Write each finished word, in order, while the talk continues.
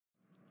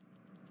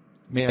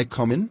May I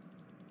come in?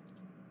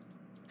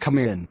 Come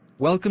in.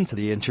 Welcome to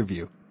the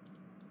interview.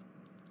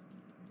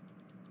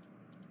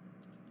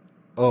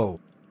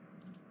 Oh.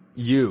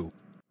 You.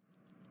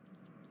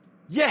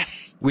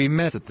 Yes! We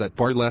met at that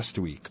bar last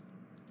week.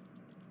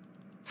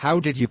 How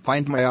did you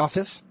find my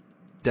office?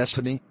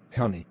 Destiny,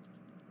 honey.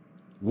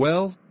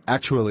 Well,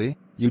 actually,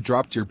 you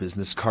dropped your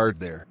business card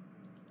there.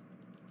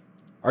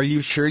 Are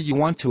you sure you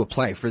want to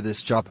apply for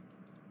this job?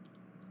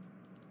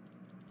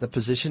 The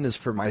position is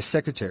for my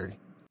secretary.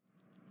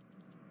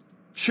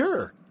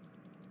 Sure.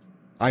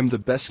 I'm the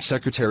best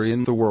secretary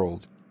in the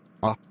world.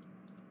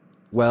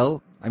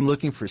 Well, I'm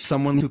looking for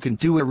someone who can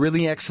do a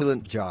really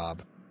excellent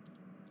job.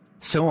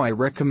 So I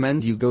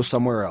recommend you go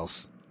somewhere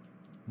else.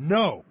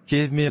 No!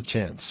 Give me a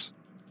chance.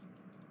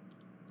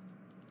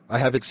 I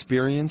have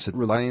experience at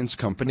Reliance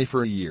Company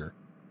for a year.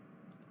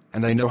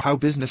 And I know how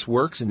business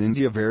works in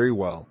India very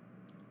well.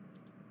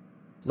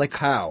 Like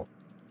how?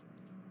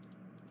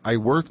 I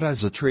worked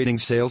as a trading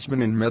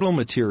salesman in metal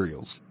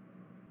materials.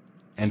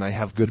 And I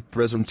have good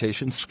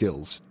presentation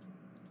skills.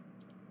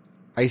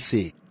 I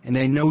see, and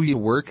I know you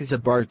work as a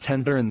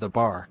bartender in the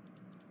bar.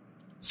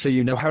 So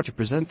you know how to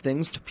present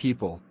things to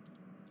people.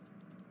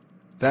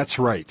 That's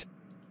right.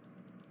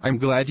 I'm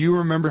glad you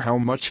remember how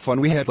much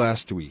fun we had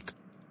last week.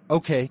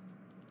 Okay.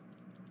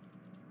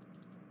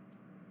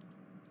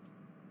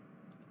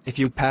 If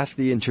you pass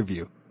the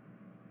interview.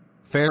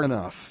 Fair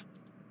enough.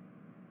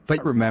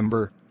 But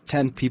remember,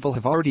 10 people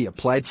have already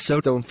applied, so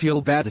don't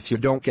feel bad if you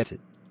don't get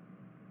it.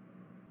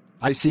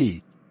 I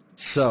see.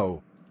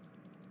 So,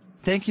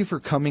 thank you for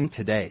coming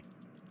today.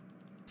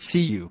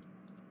 See you.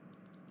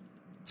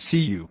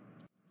 See you.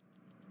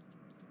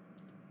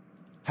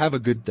 Have a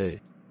good day.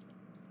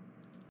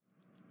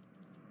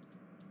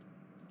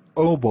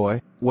 Oh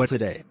boy, what a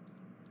day.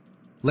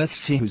 Let's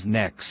see who's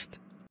next.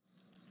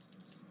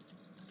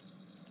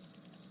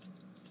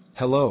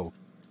 Hello.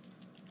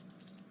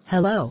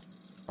 Hello.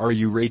 Are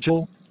you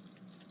Rachel?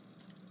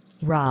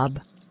 Rob.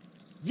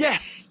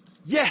 Yes!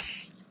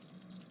 Yes!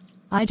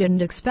 I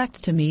didn't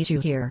expect to meet you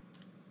here.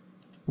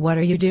 What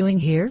are you doing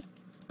here?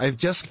 I've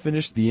just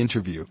finished the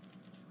interview.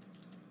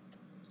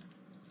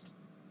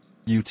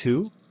 You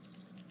too?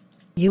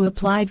 You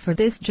applied for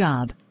this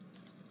job.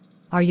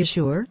 Are you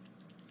sure?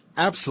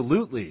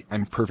 Absolutely,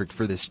 I'm perfect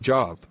for this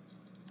job.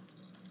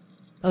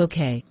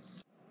 Okay.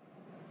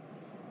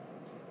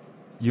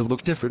 You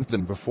look different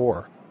than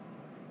before.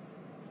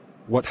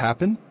 What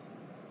happened?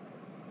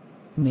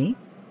 Me?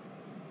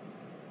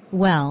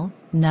 Well,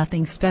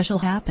 nothing special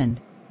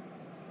happened.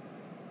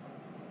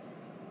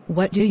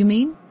 What do you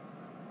mean?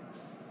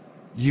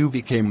 You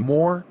became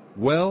more,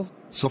 well,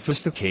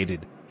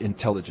 sophisticated,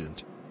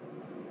 intelligent.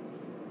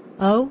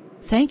 Oh,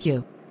 thank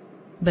you.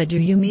 But do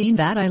you mean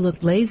that I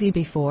looked lazy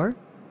before?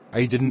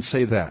 I didn't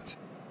say that.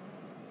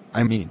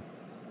 I mean,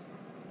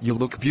 you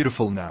look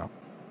beautiful now.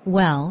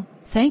 Well,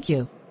 thank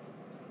you.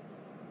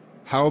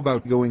 How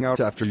about going out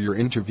after your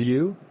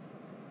interview?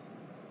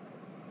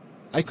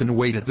 I can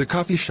wait at the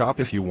coffee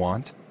shop if you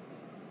want.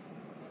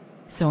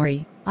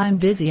 Sorry, I'm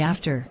busy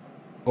after.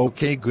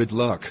 Okay, good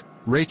luck,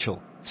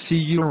 Rachel. See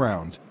you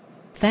around.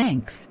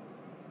 Thanks.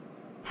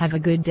 Have a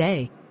good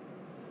day.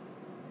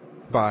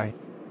 Bye.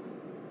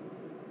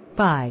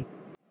 Bye.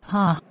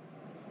 Huh.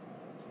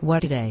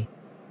 What a day.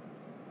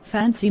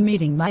 Fancy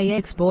meeting my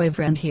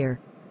ex-boyfriend here.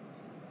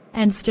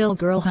 And still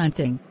girl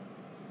hunting.